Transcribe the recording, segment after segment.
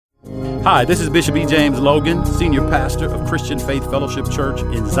Hi, this is Bishop E. James Logan, Senior Pastor of Christian Faith Fellowship Church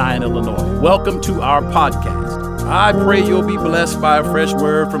in Zion, Illinois. Welcome to our podcast. I pray you'll be blessed by a fresh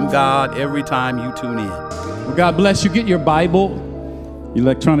word from God every time you tune in. Well, God bless you. Get your Bible,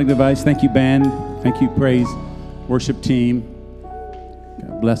 electronic device. Thank you, band. Thank you, praise worship team.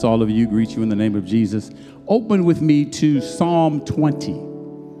 God bless all of you. Greet you in the name of Jesus. Open with me to Psalm 20.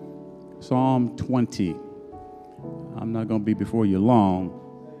 Psalm 20. I'm not going to be before you long.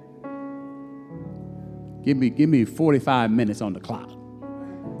 Give me 45 minutes on the clock.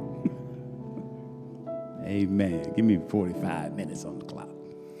 Amen. Give me 45 minutes on the clock.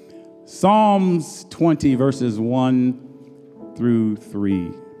 Psalms 20, verses 1 through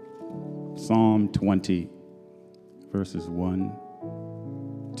 3. Psalm 20, verses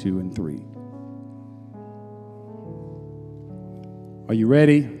 1, 2, and 3. Are you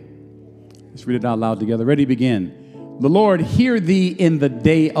ready? Let's read it out loud together. Ready, begin. The Lord hear thee in the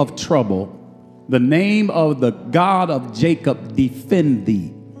day of trouble. The name of the God of Jacob defend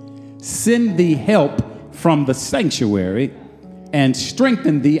thee. Send thee help from the sanctuary and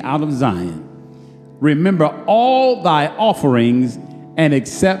strengthen thee out of Zion. Remember all thy offerings and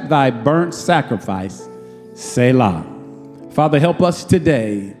accept thy burnt sacrifice. Selah. Father, help us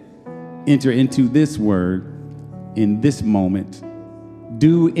today enter into this word in this moment.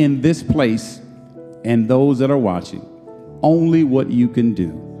 Do in this place and those that are watching only what you can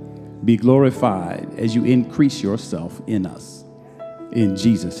do. Be glorified as you increase yourself in us. In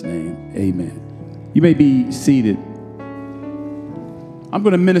Jesus' name, amen. You may be seated. I'm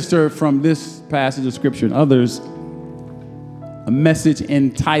going to minister from this passage of Scripture and others a message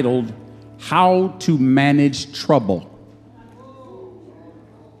entitled, How to Manage Trouble.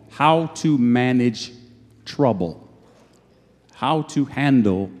 How to manage trouble. How to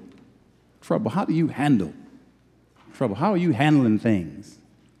handle trouble. How do you handle trouble? How are you handling things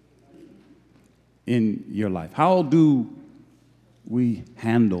in your life? How do we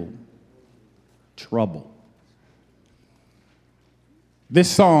handle trouble? This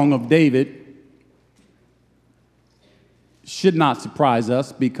song of David should not surprise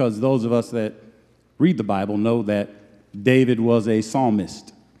us because those of us that read the Bible know that David was a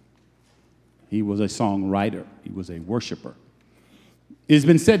psalmist. He was a songwriter. He was a worshiper. It has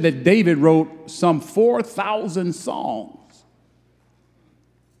been said that David wrote some 4,000 songs.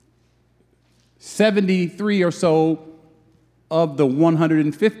 73 or so of the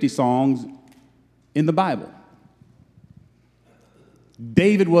 150 songs in the Bible.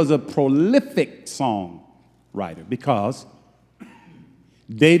 David was a prolific songwriter because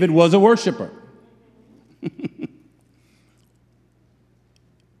David was a worshiper.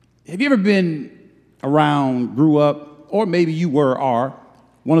 Have you ever been around, grew up, or maybe you were, are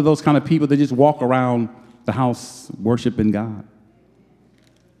one of those kind of people that just walk around the house worshiping God?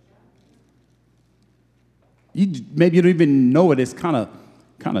 Maybe you don't even know it. It's kind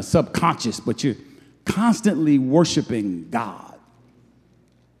of subconscious, but you're constantly worshiping God.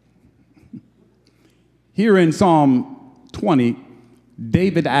 Here in Psalm 20,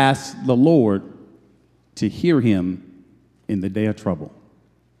 David asked the Lord to hear him in the day of trouble.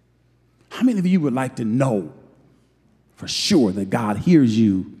 How many of you would like to know for sure that God hears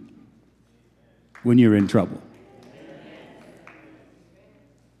you when you're in trouble?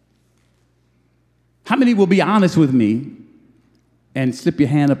 How many will be honest with me and slip your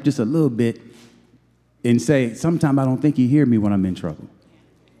hand up just a little bit and say, sometimes I don't think you hear me when I'm in trouble?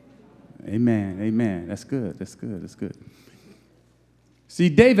 Amen, amen. That's good, that's good, that's good. See,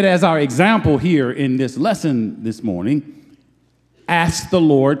 David, as our example here in this lesson this morning, asked the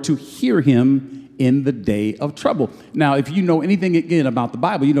Lord to hear him in the day of trouble. Now, if you know anything again about the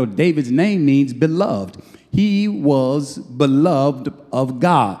Bible, you know David's name means beloved. He was beloved of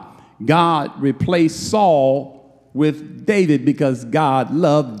God. God replaced Saul with David because God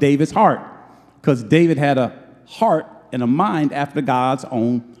loved David's heart. Because David had a heart and a mind after God's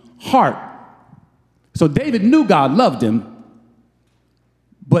own heart. So David knew God loved him.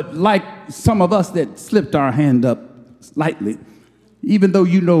 But like some of us that slipped our hand up slightly, even though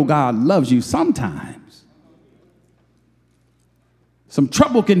you know God loves you, sometimes some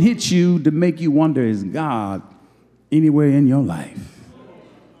trouble can hit you to make you wonder, is God anywhere in your life?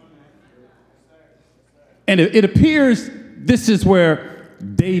 And it appears this is where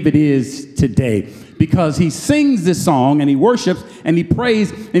David is today, because he sings this song and he worships and he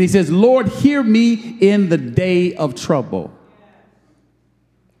prays and he says, Lord, hear me in the day of trouble.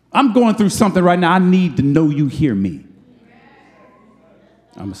 I'm going through something right now. I need to know you hear me.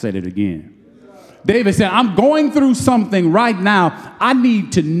 I'm going to say that again. David said, I'm going through something right now. I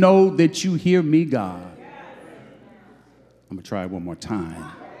need to know that you hear me, God. I'm going to try it one more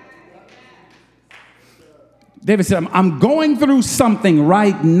time. David said, I'm going through something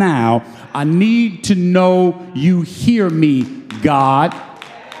right now. I need to know you hear me, God.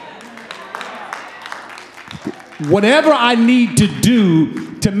 Whatever I need to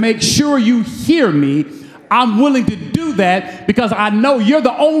do to make sure you hear me, I'm willing to do that because I know you're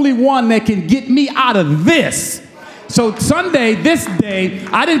the only one that can get me out of this. So Sunday, this day,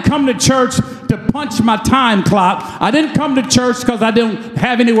 I didn't come to church to punch my time clock. I didn't come to church because I didn't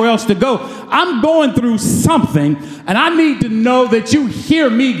have anywhere else to go. I'm going through something, and I need to know that you hear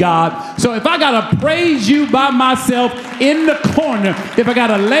me, God. So if I got to praise you by myself in the corner, if I got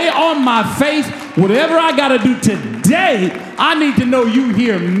to lay on my face, whatever I got to do today, I need to know you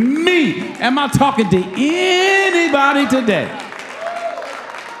hear me. Am I talking to anybody today?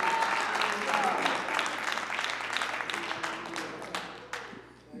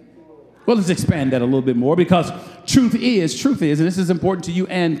 Well, let's expand that a little bit more because truth is, and this is important to you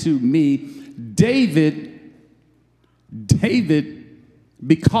and to me, David,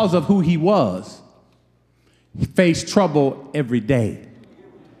 because of who he was, he faced trouble every day.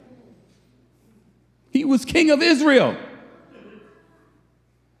 He was king of Israel.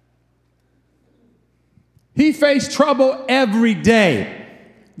 He faced trouble every day.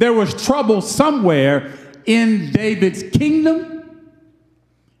 There was trouble somewhere in David's kingdom,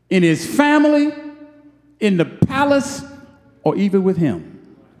 in his family, in the palace, or even with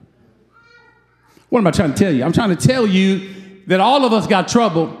him. What am I trying to tell you? I'm trying to tell you that all of us got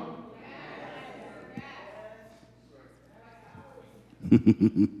trouble.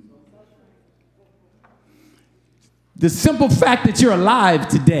 The simple fact that you're alive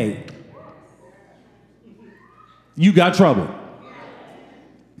today, you got trouble.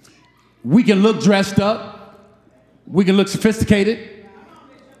 We can look dressed up. We can look sophisticated.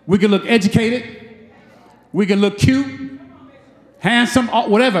 We can look educated, we can look cute, handsome,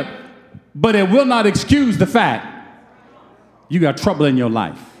 whatever, but it will not excuse the fact you got trouble in your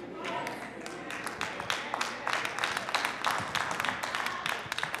life.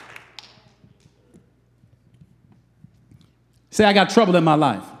 Say, I got trouble in my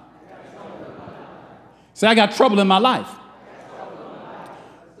life. Say, I got trouble in my life.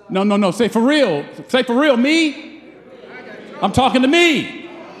 No, say for real. Say for real, me. I'm talking to me.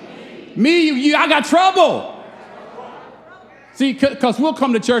 Me, I got trouble. See, because we'll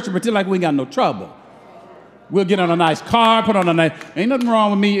come to church and pretend like we ain't got no trouble. We'll get on a nice car, put on a nice, ain't nothing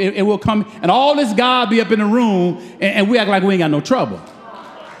wrong with me, and we'll come, and all this God be up in the room, and we act like we ain't got no trouble.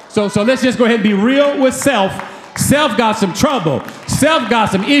 So let's just go ahead and be real with self. Self got some trouble. Self got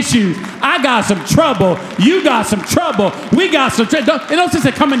some issues. I got some trouble. You got some trouble. We got some trouble. Don't just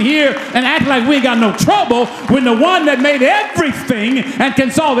come in here and act like we ain't got no trouble when the one that made everything and can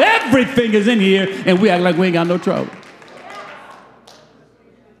solve everything is in here and we act like we ain't got no trouble.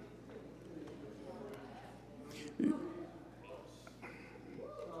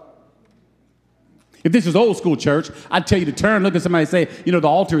 If this was old school church, I'd tell you to turn, look at somebody and say, you know, the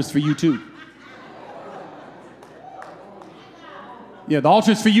altar is for you too. Yeah, the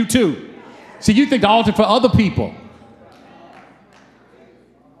altar is for you too. See, you think the altar for other people.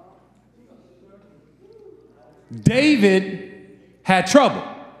 David had trouble.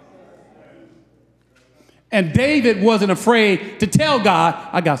 And David wasn't afraid to tell God,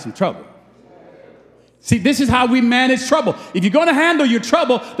 I got some trouble. See, this is how we manage trouble. If you're going to handle your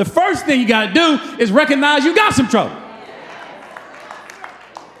trouble, the first thing you got to do is recognize you got some trouble.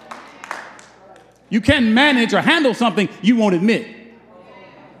 You can't manage or handle something you won't admit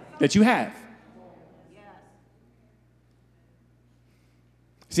that you have.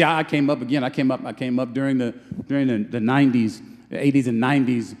 See, I came up during the 90s, 80s and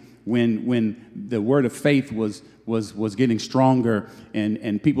 90s when the word of faith was getting stronger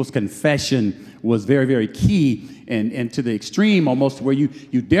and people's confession was very, very key and to the extreme almost where you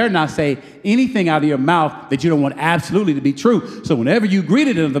dare not say anything out of your mouth that you don't want absolutely to be true. So whenever you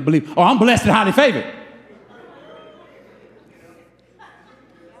greeted another believer, oh, I'm blessed and highly favored.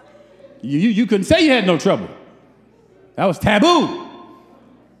 You couldn't say you had no trouble. That was taboo.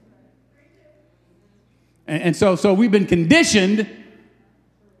 And so we've been conditioned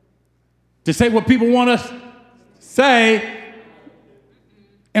to say what people want us to say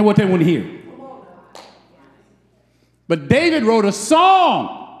and what they want to hear. But David wrote a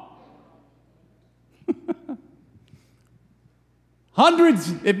song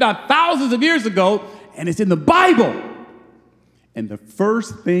hundreds, if not thousands of years ago, and it's in the Bible. And the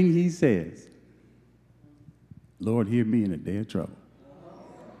first thing he says, Lord, hear me in a day of trouble.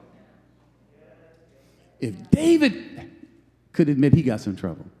 If David could admit he got some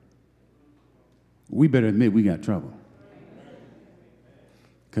trouble, we better admit we got trouble.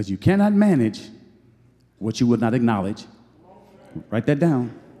 Because you cannot manage what you will not acknowledge. Write that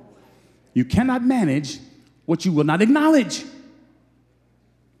down. You cannot manage what you will not acknowledge.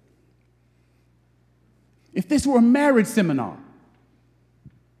 If this were a marriage seminar,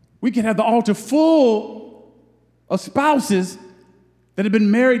 we could have the altar full of spouses that have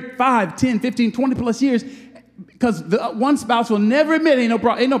been married 5, 10, 15, 20 plus years, because the one spouse will never admit ain't no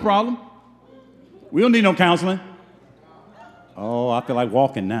problem. We don't need no counseling. Oh, I feel like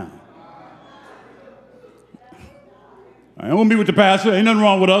walking now. I don't want to be with the pastor. Ain't nothing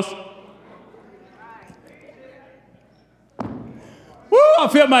wrong with us. Woo, I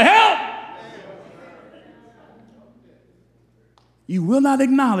feel my help. You will not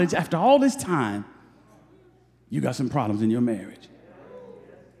acknowledge after all this time you got some problems in your marriage.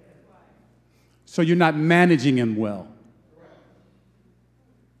 So you're not managing them well.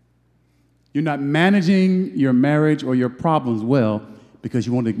 You're not managing your marriage or your problems well because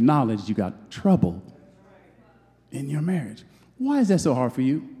you won't acknowledge you got trouble in your marriage. Why is that so hard for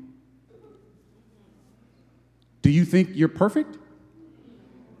you? Do you think you're perfect?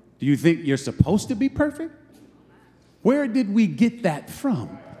 Do you think you're supposed to be perfect? Where did we get that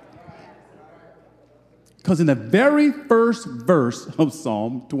from? Because in the very first verse of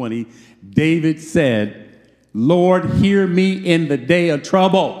Psalm 20, David said, Lord, hear me in the day of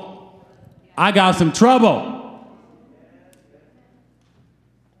trouble. I got some trouble.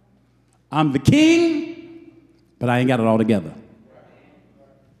 I'm the king, but I ain't got it all together.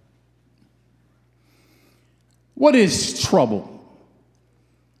 What is trouble?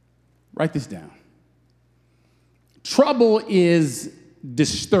 Write this down. Trouble is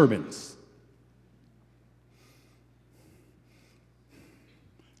disturbance.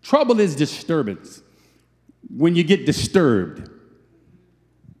 Trouble is disturbance. When you get disturbed,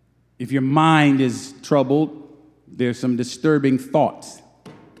 if your mind is troubled, there's some disturbing thoughts.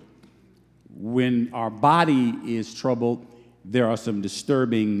 When our body is troubled, there are some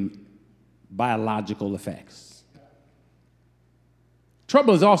disturbing biological effects.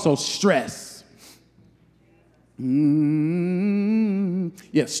 Trouble is also stress.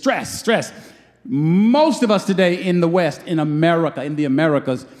 Yeah, stress. Most of us today in the West, in America, in the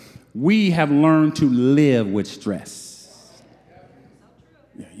Americas, we have learned to live with stress.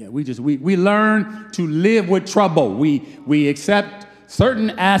 Yeah, we learn to live with trouble. We accept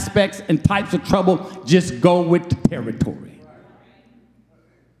certain aspects and types of trouble, just go with the territory.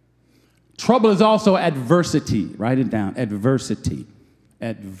 Trouble is also adversity. Write it down. Adversity.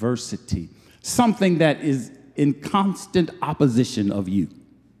 Something that is in constant opposition of you.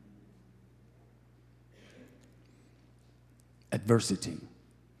 Adversity.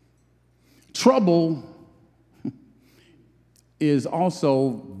 Trouble is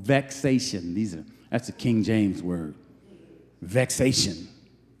also vexation. That's a King James word. Vexation.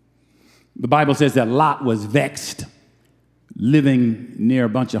 The Bible says that Lot was vexed, living near a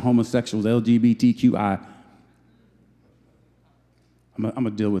bunch of homosexuals, LGBTQI. I'm going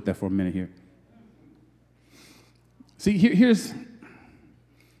to deal with that for a minute here. See,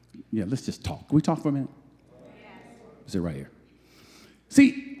 let's just talk. Can we talk for a minute? Is it right here?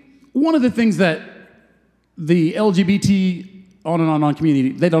 See, one of the things that the LGBT on community,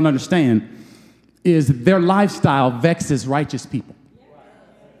 they don't understand is their lifestyle vexes righteous people.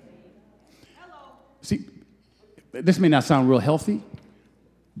 See, this may not sound real healthy,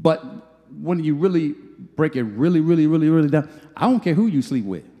 but when you really break it really down, I don't care who you sleep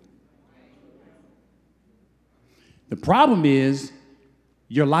with. The problem is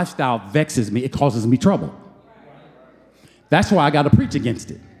your lifestyle vexes me. It causes me trouble. That's why I got to preach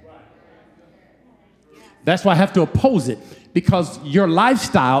against it. That's why I have to oppose it, because your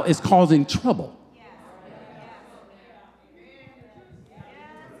lifestyle is causing trouble.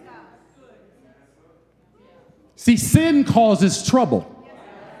 See, sin causes trouble.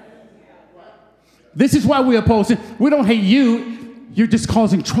 This is why we oppose it. We don't hate you. You're just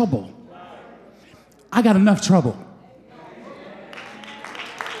causing trouble. I got enough trouble.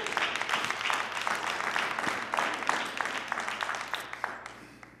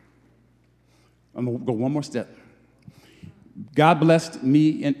 I'm going to go one more step. God blessed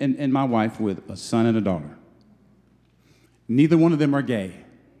me and my wife with a son and a daughter. Neither one of them are gay,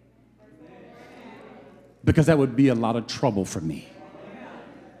 because that would be a lot of trouble for me.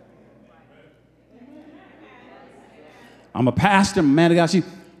 I'm a pastor, man of God.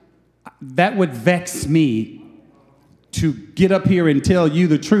 That would vex me to get up here and tell you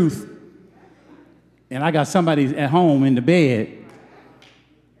the truth, and I got somebody at home in the bed.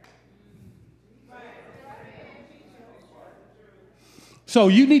 So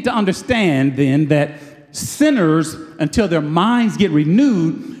you need to understand then that sinners, until their minds get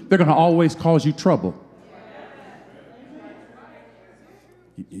renewed, they're going to always cause you trouble.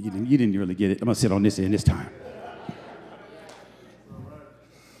 You didn't really get it. I'm going to sit on this end this time.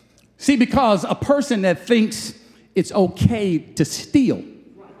 See, because a person that thinks it's okay to steal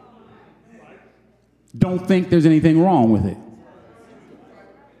don't think there's anything wrong with it.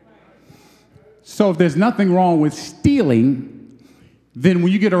 So if there's nothing wrong with stealing, then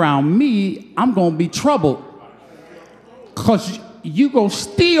when you get around me, I'm going to be troubled. Because you go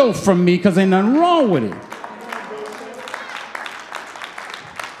steal from me because ain't nothing wrong with it.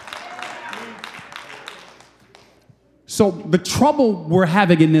 So the trouble we're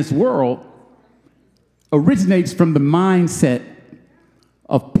having in this world originates from the mindset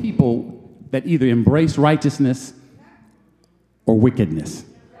of people that either embrace righteousness or wickedness.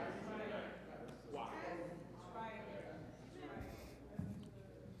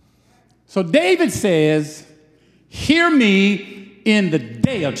 So David says, hear me in the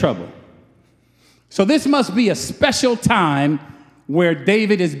day of trouble. So this must be a special time where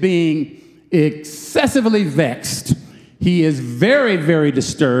David is being excessively vexed. He is very, very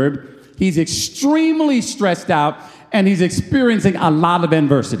disturbed. He's extremely stressed out, and he's experiencing a lot of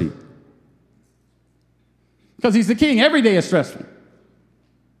adversity. Because he's the king. Every day is stressful.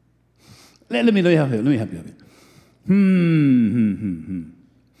 Let me help you. Let me help you.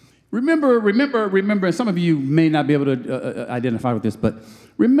 Remember, and some of you may not be able to identify with this, but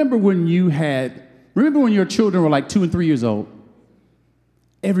remember when your children were like 2 and 3 years old,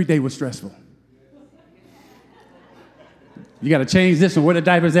 every day was stressful. You got to change this one, where the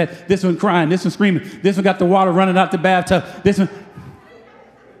diaper's at, this one crying, this one screaming, this one got the water running out the bathtub, this one.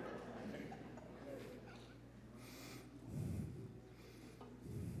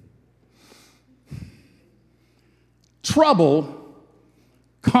 Trouble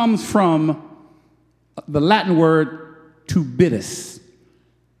comes from the Latin word turbidus.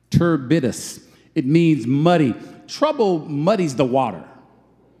 Turbidus. It means muddy. Trouble muddies the water.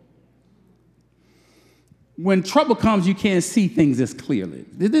 When trouble comes, you can't see things as clearly.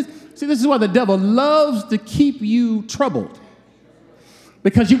 This is why the devil loves to keep you troubled.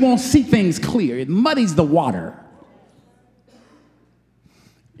 Because you won't see things clear. It muddies the water.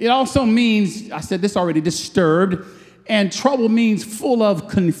 It also means, I said this already, disturbed. And trouble means full of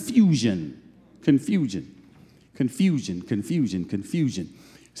confusion. Confusion.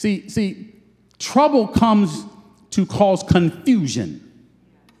 See, trouble comes to cause confusion.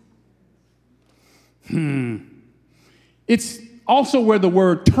 It's also where the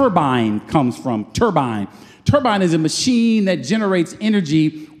word turbine comes from. Turbine. Turbine is a machine that generates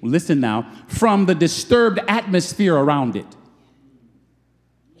energy, listen now, from the disturbed atmosphere around it.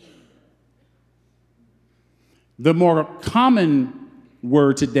 The more common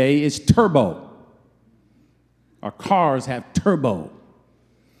word today is turbo. Our cars have turbo.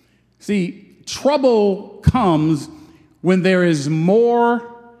 See, trouble comes when there is more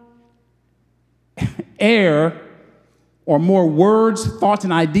air or more words, thoughts,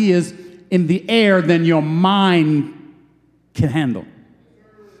 and ideas in the air than your mind can handle.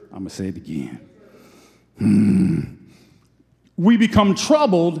 I'm going to say it again. We become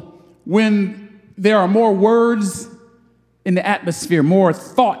troubled when there are more words in the atmosphere, more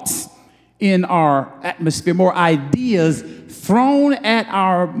thoughts in our atmosphere, more ideas thrown at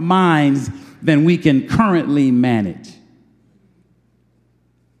our minds than we can currently manage.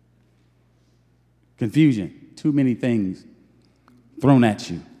 Confusion, too many things thrown at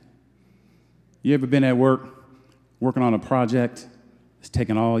you. You ever been at work, working on a project, it's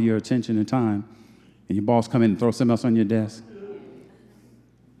taking all your attention and time, and your boss come in and throw something else on your desk?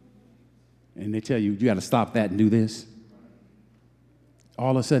 And they tell you, you got to stop that and do this.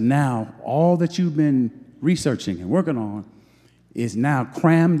 All of a sudden now, all that you've been researching and working on is now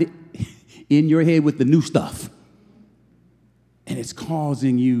crammed in your head with the new stuff. And it's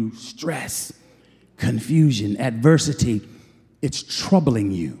causing you stress, confusion, adversity. It's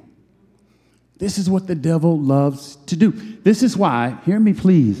troubling you. This is what the devil loves to do. This is why, hear me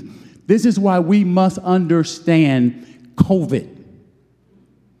please, this is why we must understand COVID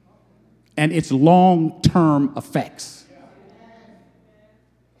and its long-term effects.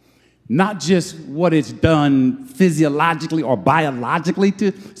 Not just what it's done physiologically or biologically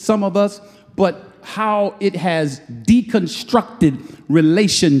to some of us, but how it has deconstructed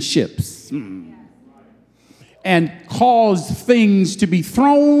relationships and caused things to be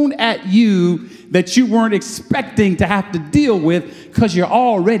thrown at you that you weren't expecting to have to deal with because you're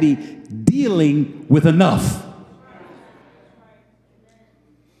already dealing with enough.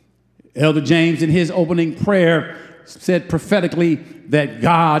 Elder James, in his opening prayer, said prophetically that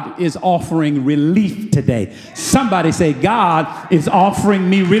God is offering relief today. Somebody say, God is offering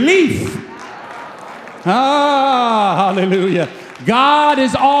me relief. Ah, hallelujah. God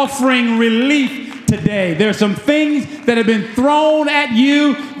is offering relief today. There's some things that have been thrown at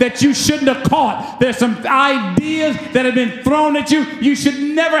you that you shouldn't have caught. There's some ideas that have been thrown at you should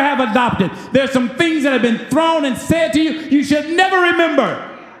never have adopted. There's some things that have been thrown and said to you should never remember.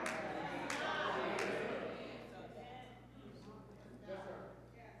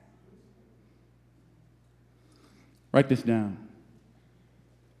 Write this down.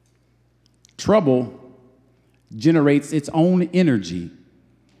 Trouble generates its own energy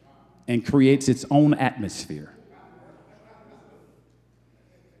and creates its own atmosphere.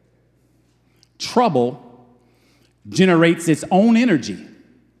 Trouble generates its own energy.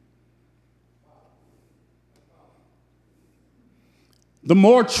 The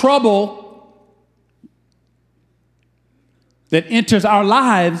more trouble that enters our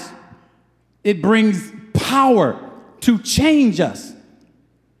lives, it brings power to change us,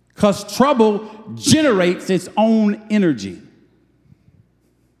 because trouble generates its own energy.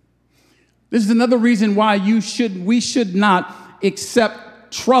 This is another reason why we should not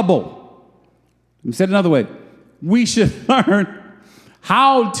accept trouble. Let me say it another way. We should learn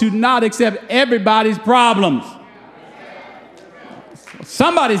how to not accept everybody's problems.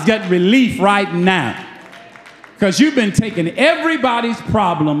 Somebody's got relief right now, because you've been taking everybody's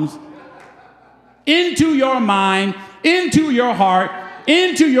problems into your mind, into your heart,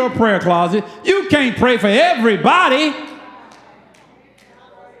 into your prayer closet. You can't pray for everybody.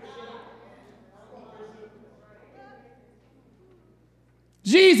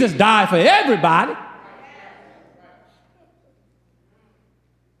 Jesus died for everybody.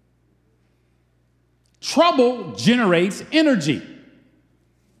 Trouble generates energy.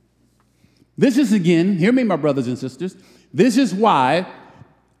 This is, again, hear me, my brothers and sisters, this is why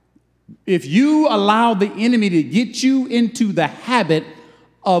if you allow the enemy to get you into the habit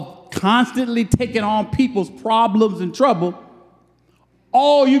of constantly taking on people's problems and trouble,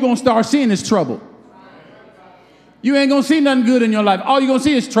 all you're going to start seeing is trouble. You ain't going to see nothing good in your life. All you're going to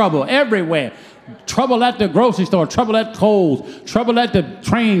see is trouble everywhere. Trouble at the grocery store, trouble at Kohl's, trouble at the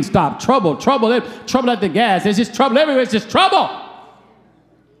train stop, trouble at the gas. There's just trouble everywhere. It's just trouble.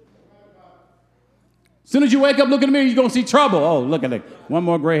 As soon as you wake up, look in the mirror, you're going to see trouble. Oh, look at it. One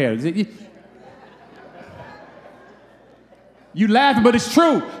more gray hair. You laughing, but it's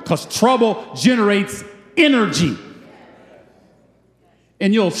true, because trouble generates energy.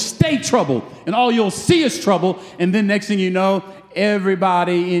 And you'll stay troubled, and all you'll see is trouble, and then next thing you know,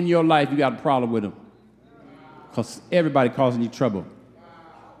 everybody in your life, you got a problem with them, because everybody causing you trouble.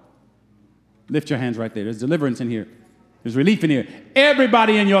 Lift your hands right there. There's deliverance in here. There's relief in here.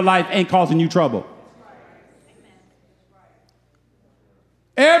 Everybody in your life ain't causing you trouble.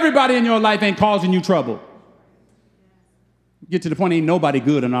 Everybody in your life ain't causing you trouble. Get to the point, ain't nobody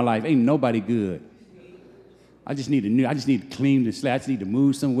good in our life. Ain't nobody good. I just need to clean the slate. I just need to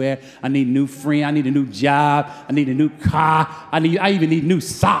move somewhere. I need a new friend. I need a new job. I need a new car. I even need new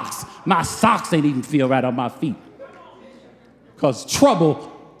socks. My socks ain't even feel right on my feet. Because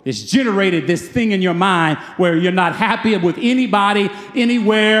trouble has generated this thing in your mind where you're not happy with anybody,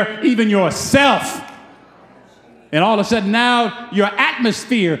 anywhere, even yourself. And all of a sudden now your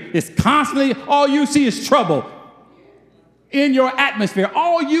atmosphere is constantly, all you see is trouble. In your atmosphere,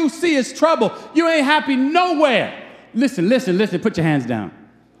 all you see is trouble. You ain't happy nowhere. Listen, put your hands down.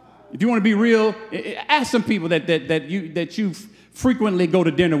 If you want to be real, ask some people that you frequently go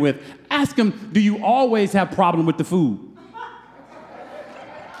to dinner with. Ask them, do you always have problem with the food?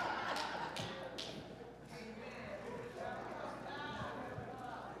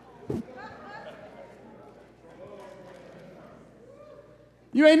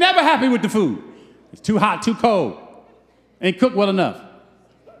 You ain't never happy with the food. It's too hot, too cold. Ain't cooked well enough.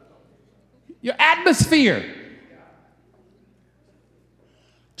 Your atmosphere.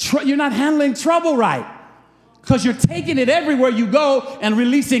 You're not handling trouble right, because you're taking it everywhere you go and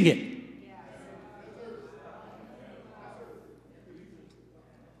releasing it.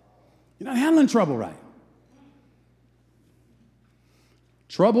 You're not handling trouble right.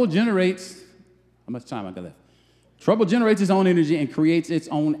 Trouble generates, how much time I got left? Trouble generates its own energy and creates its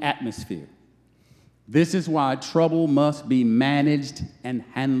own atmosphere. This is why trouble must be managed and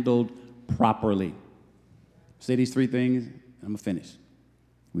handled properly. Say these three things, and I'm going to finish.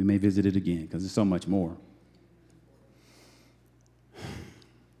 We may visit it again, because there's so much more.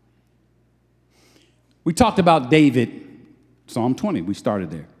 We talked about David, Psalm 20. We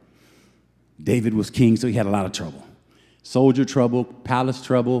started there. David was king, so he had a lot of trouble. Soldier trouble, palace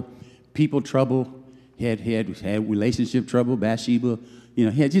trouble, people trouble. He had relationship trouble, Bathsheba.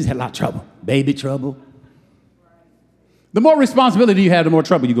 He just had a lot of trouble. Baby trouble. The more responsibility you have, the more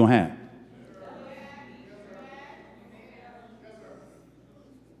trouble you're going to have.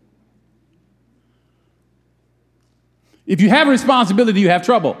 If you have a responsibility, you have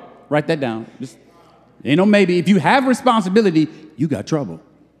trouble. Write that down. Just, ain't no maybe. If you have responsibility, you got trouble.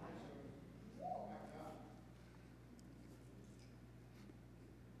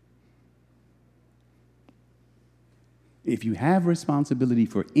 If you have responsibility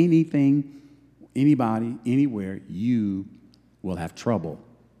for anything, anybody, anywhere, you will have trouble.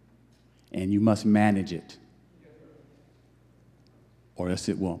 And you must manage it. Or else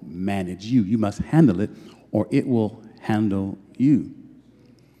it will manage you. You must handle it, or it will handle you.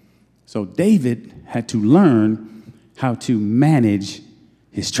 So David had to learn how to manage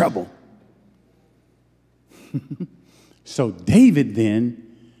his trouble. So David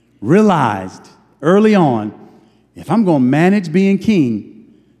then realized early on, if I'm going to manage being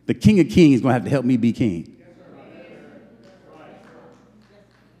king, the King of Kings is going to have to help me be king.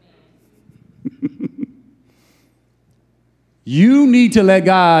 You need to let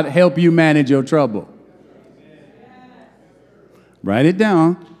God help you manage your trouble. Write it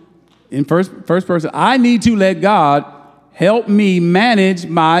down in first person. I need to let God help me manage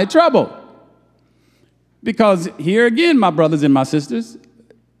my trouble. Because here again, my brothers and my sisters,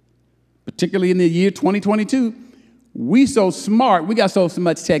 particularly in the year 2022, we so smart, we got so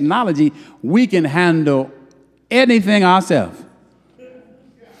much technology, we can handle anything ourselves.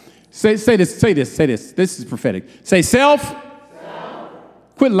 Say this. This is prophetic. Say self.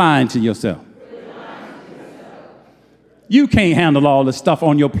 Quit lying to yourself. You can't handle all the stuff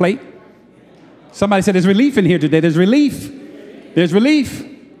on your plate. Somebody said there's relief in here today. There's relief. There's relief.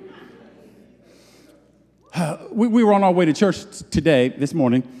 We were on our way to church today, this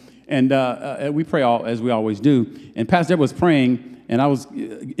morning, and we pray as we always do. And Pastor was praying, and I was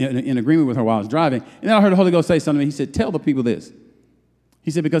in agreement with her while I was driving. And then I heard the Holy Ghost say something to me. He said, tell the people this.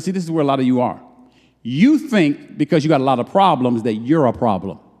 He said, because see, this is where a lot of you are. You think because you got a lot of problems that you're a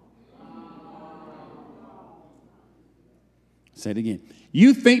problem. Say it again.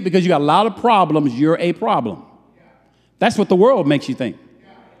 You think because you got a lot of problems, you're a problem. That's what the world makes you think.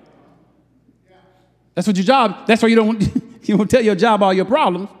 That's what your job, that's why you don't tell your job all your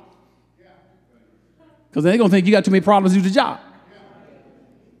problems. Because they're going to think you got too many problems to do the job.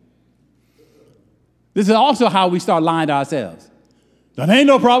 This is also how we start lying to ourselves. That ain't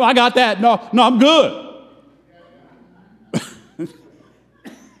no problem. I got that. No, I'm good.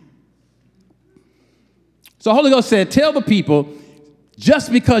 So Holy Ghost said, tell the people,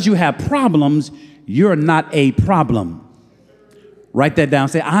 just because you have problems, you're not a problem. Write that down.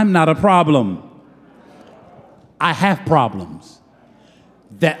 Say, I'm not a problem. I have problems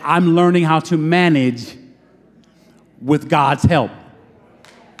that I'm learning how to manage with God's help.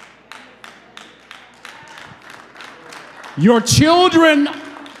 Your children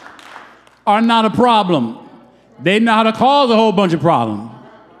are not a problem. They know how to cause a whole bunch of problems.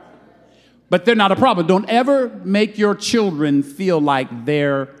 But they're not a problem. Don't ever make your children feel like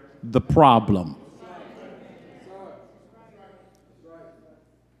they're the problem.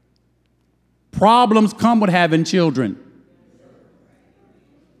 Problems come with having children.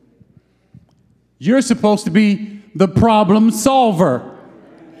 You're supposed to be the problem solver.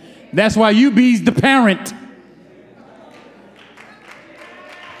 That's why you be's the parent.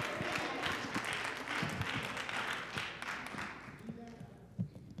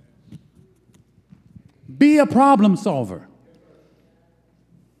 Be a problem solver.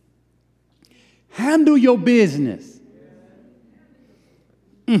 Handle your business.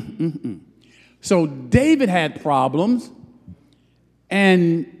 So David had problems,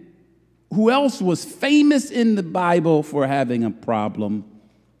 and who else was famous in the Bible for having a problem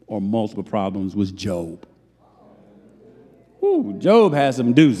or multiple problems was Job. Ooh, Job has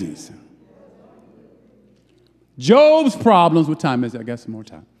some doozies. Job's problems, what time is it? I got some more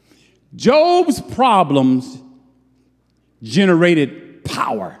time. Job's problems generated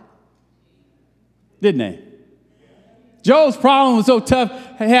power, didn't they? Job's problem was so tough,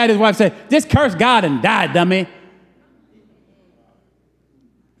 he had his wife say, just curse God and die, dummy.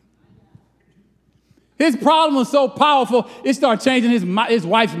 His problem was so powerful, it started changing his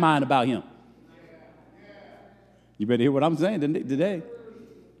wife's mind about him. You better hear what I'm saying today.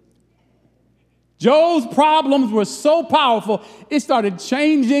 Job's problems were so powerful, it started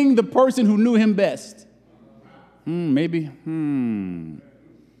changing the person who knew him best. Then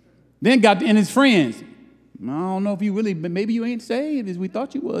got in his friends. I don't know if you really, but maybe you ain't saved as we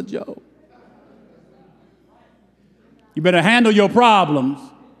thought you was, Job. You better handle your problems,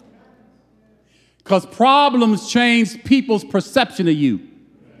 because problems change people's perception of you.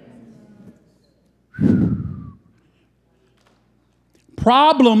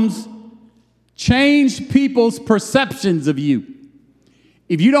 Problems change people's perceptions of you.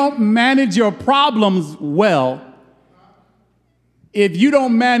 If you don't manage your problems well, if you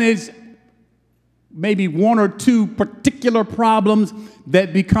don't manage maybe one or two particular problems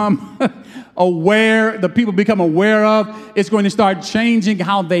that become the people become aware of, it's going to start changing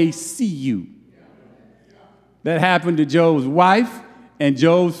how they see you. That happened to Job's wife and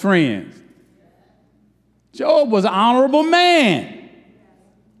Job's friends. Job was an honorable man,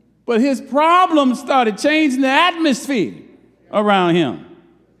 but his problems started changing the atmosphere around him.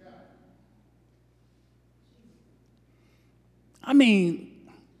 I mean,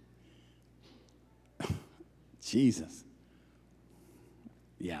 Jesus.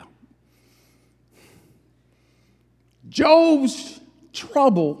 Yeah. Job's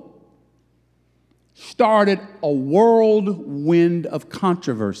trouble started a whirlwind of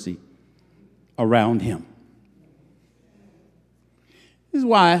controversy around him. This is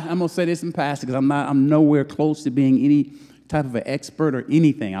why I'm going to say this in passing, because I'm nowhere close to being any type of an expert or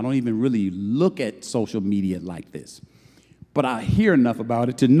anything. I don't even really look at social media like this. But I hear enough about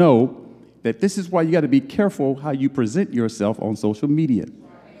it to know that this is why you got to be careful how you present yourself on social media.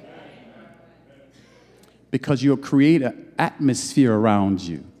 Because you'll create an atmosphere around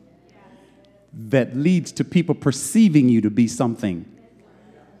you that leads to people perceiving you to be something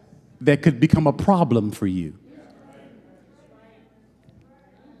that could become a problem for you.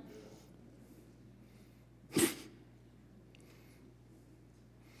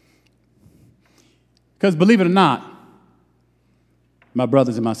 Because believe it or not, my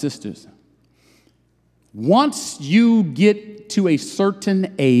brothers and my sisters, once you get to a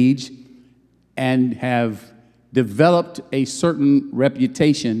certain age and have developed a certain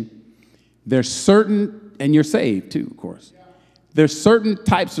reputation, there's certain, and you're saved too, of course, there's certain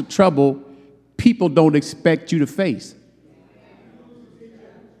types of trouble people don't expect you to face.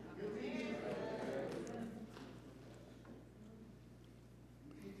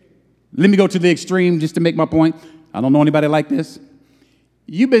 Let me go to the extreme just to make my point. I don't know anybody like this.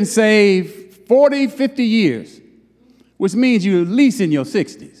 You've been saved 40, 50 years, which means you're at least in your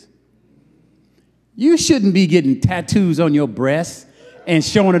 60s. You shouldn't be getting tattoos on your breasts and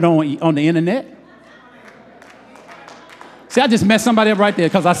showing it on the internet. See, I just messed somebody up right there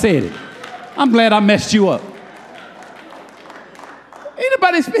because I said it. I'm glad I messed you up.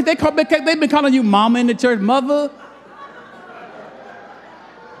 Anybody, they've been calling you mama in the church, mother.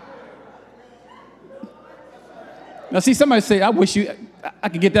 Now, see, somebody say, I wish I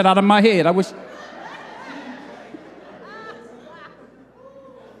could get that out of my head. I wish.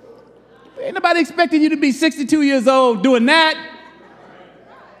 Ain't nobody expecting you to be 62 years old doing that.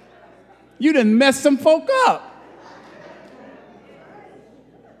 You done messed some folk up.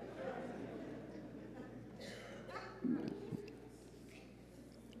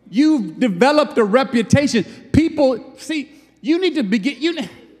 You've developed a reputation. People, see, you need to begin, you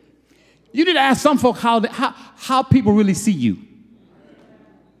need to ask some folk how people really see you.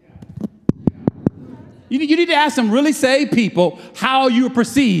 You need to ask some really saved people how you're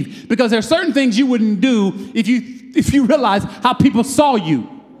perceived, because there are certain things you wouldn't do if you realize how people saw you.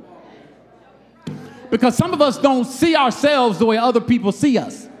 Because some of us don't see ourselves the way other people see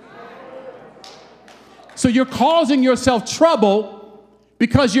us. So you're causing yourself trouble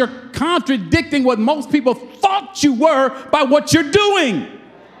because you're contradicting what most people thought you were by what you're doing.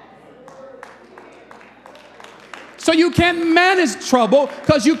 So you can't manage trouble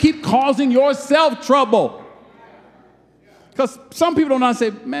because you keep causing yourself trouble. Because some people don't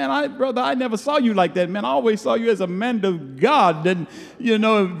understand, man, brother, I never saw you like that, man. I always saw you as a man of God. And,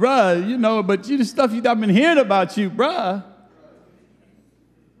 but the stuff I've been hearing about you, bruh.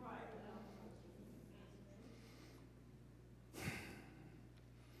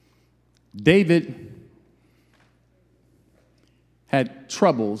 David had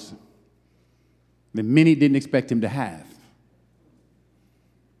troubles that many didn't expect him to have.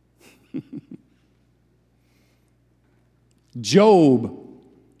 Job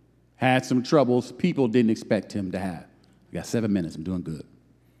had some troubles people didn't expect him to have. I got 7 minutes. I'm doing good.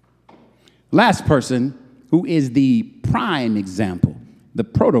 Last person, who is the prime example, the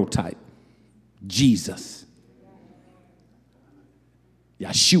prototype, Jesus.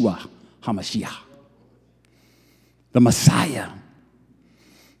 Yeshua HaMashiach. The Messiah.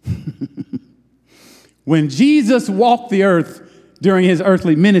 When Jesus walked the earth during his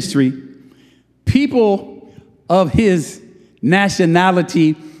earthly ministry, people of his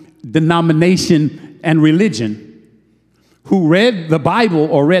nationality, denomination, and religion who read the Bible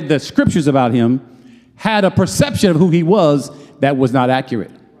or read the scriptures about him had a perception of who he was that was not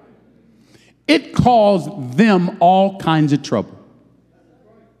accurate. It caused them all kinds of trouble.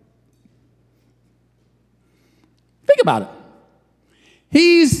 Think about it.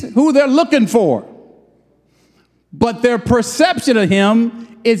 He's who they're looking for. but their perception of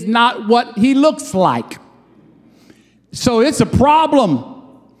him is not what he looks like. So it's a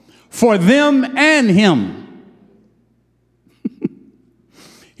problem for them and him.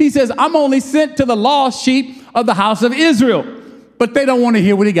 He says, I'm only sent to the lost sheep of the house of Israel, but they don't want to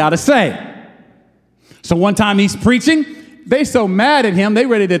hear what he got to say. So one time he's preaching, they so mad at him, they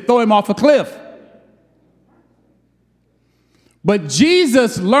ready to throw him off a cliff. But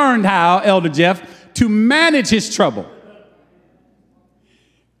Jesus learned how, Elder Jeff, to manage his trouble.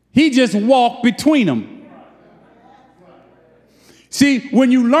 He just walked between them. See,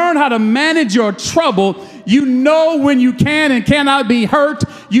 when you learn how to manage your trouble, you know when you can and cannot be hurt.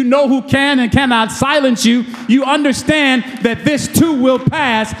 You know who can and cannot silence you. You understand that this too will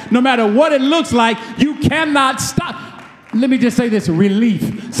pass. No matter what it looks like, you cannot stop. Let me just say this,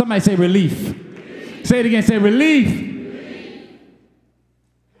 relief. Somebody say relief. Relief. Say it again, say relief. Relief.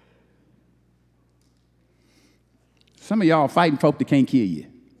 Some of y'all fighting folk that can't kill you.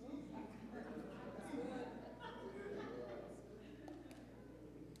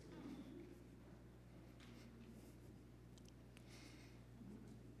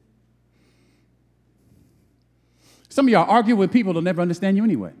 Some of y'all argue with people that'll never understand you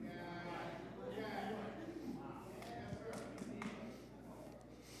anyway.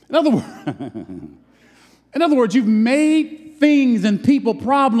 In other words, you've made things and people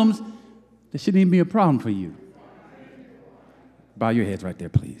problems that shouldn't even be a problem for you. Bow your heads right there,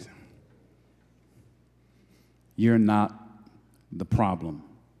 please. You're not the problem.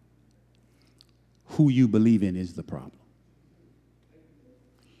 Who you believe in is the problem.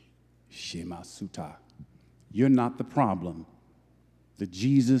 Shema Sutta. You're not the problem. The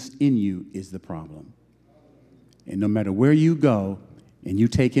Jesus in you is the problem. And no matter where you go and you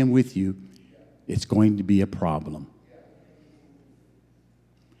take him with you, it's going to be a problem.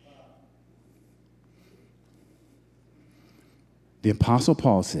 The Apostle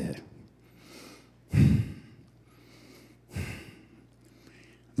Paul said, the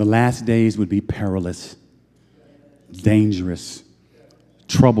last days would be perilous, dangerous,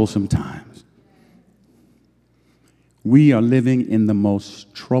 troublesome times. We are living in the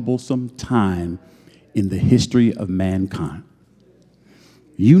most troublesome time in the history of mankind.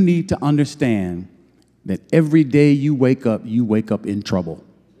 You need to understand that every day you wake up in trouble,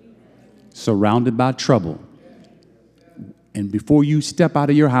 surrounded by trouble. And before you step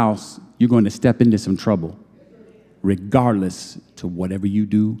out of your house, you're going to step into some trouble, regardless to whatever you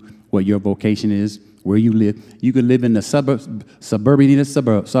do, what your vocation is, where you live. You could live in the suburb.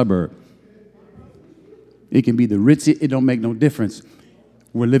 It can be the ritzy. It don't make no difference.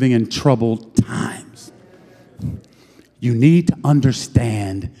 We're living in troubled times. You need to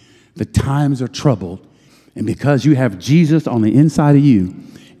understand the times are troubled. And because you have Jesus on the inside of you,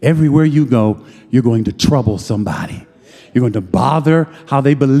 everywhere you go, you're going to trouble somebody. You're going to bother how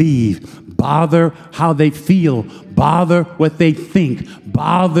they believe, bother how they feel, bother what they think,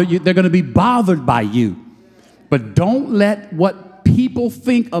 bother you. They're going to be bothered by you. But don't let what people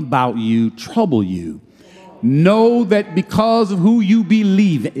think about you trouble you. Know that because of who you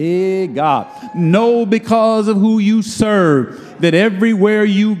believe, know because of who you serve, that everywhere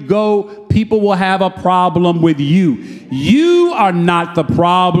you go, people will have a problem with you. You are not the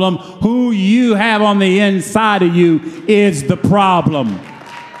problem. Who you have on the inside of you is the problem.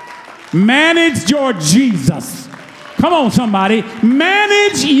 Manage your Jesus. Come on, somebody.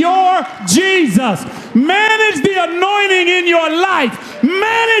 Manage your Jesus. Manage the anointing in your life.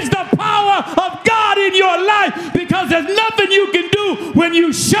 Manage the power of God in your life, because there's nothing you can do. When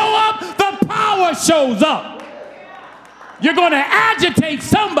you show up, the power shows up. You're going to agitate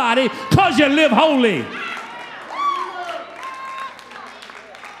somebody because you live holy.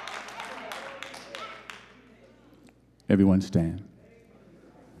 Everyone stand.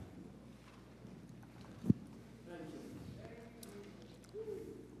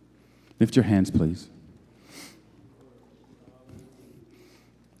 Lift your hands, please.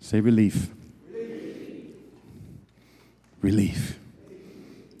 Say relief. Relief.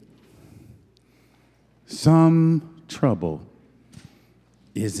 Some trouble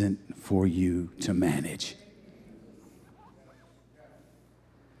isn't for you to manage.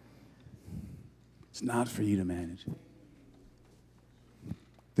 It's not for you to manage.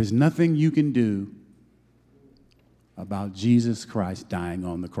 There's nothing you can do about Jesus Christ dying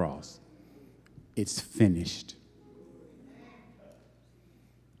on the cross. It's finished.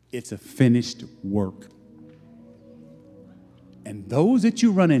 It's a finished work. And those that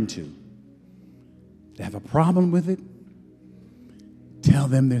you run into that have a problem with it, tell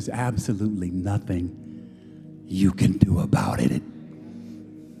them there's absolutely nothing you can do about it.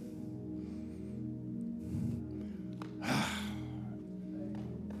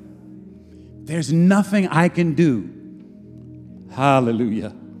 There's nothing I can do,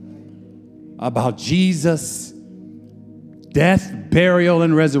 hallelujah, about Jesus' death, burial,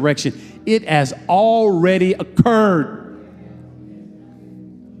 and resurrection. It has already occurred.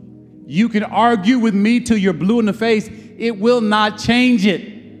 You can argue with me till you're blue in the face. It will not change it.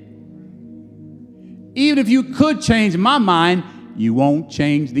 Even if you could change my mind, you won't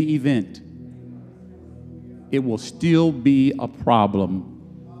change the event. It will still be a problem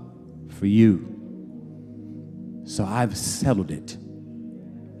for you. So I've settled it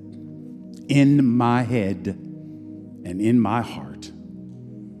in my head and in my heart.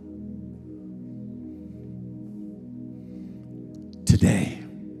 Today,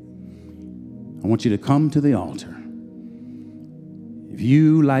 I want you to come to the altar. If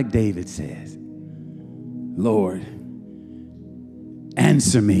you, like David says, Lord,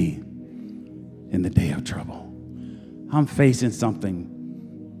 answer me in the day of trouble. I'm facing something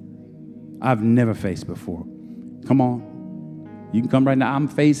I've never faced before. Come on. You can come right now. I'm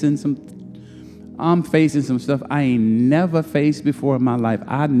facing some stuff I ain't never faced before in my life.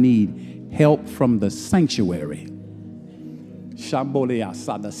 I need help from the sanctuary.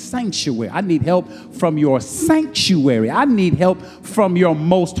 The sanctuary. I need help from your sanctuary. I need help from your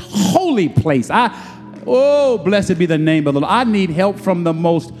most holy place. Oh, blessed be the name of the Lord. I need help from the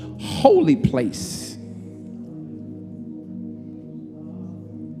most holy place.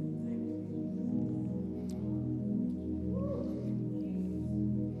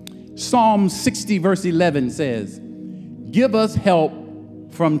 Psalm 60 verse 11 says, give us help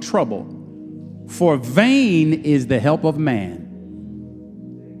from trouble, for vain is the help of man.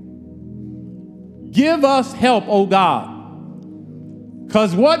 Give us help, oh God.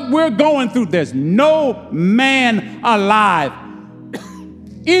 Because what we're going through, there's no man alive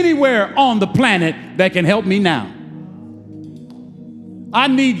anywhere on the planet that can help me now. I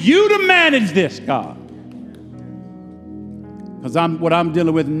need you to manage this, God. Because what I'm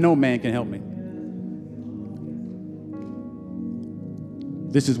dealing with, no man can help me.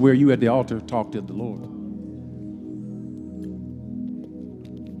 This is where you at the altar talk to the Lord.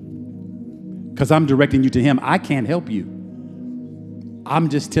 Because I'm directing you to him. I can't help you. I'm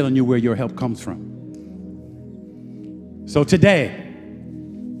just telling you where your help comes from. So today,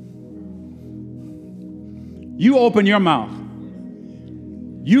 you open your mouth.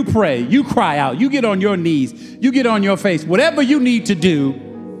 You pray, you cry out, you get on your knees, you get on your face, whatever you need to do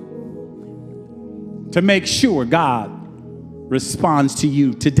to make sure God responds to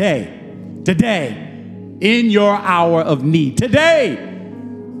you today, in your hour of need, today,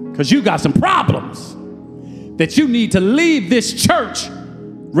 because you got some problems that you need to leave this church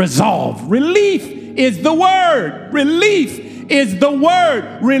resolved. Relief is the word. Relief is the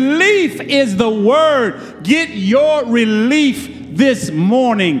word. Relief is the word. Get your relief this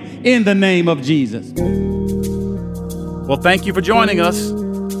morning in the name of Jesus. Well, thank you for joining us.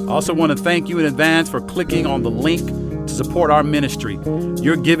 I also want to thank you in advance for clicking on the link to support our ministry.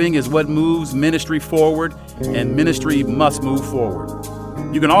 Your giving is what moves ministry forward, and ministry must move forward.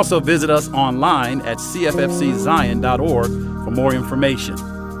 You can also visit us online at cffczion.org for more information.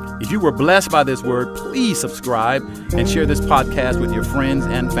 If you were blessed by this word, please subscribe and share this podcast with your friends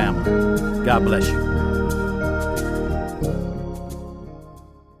and family. God bless you.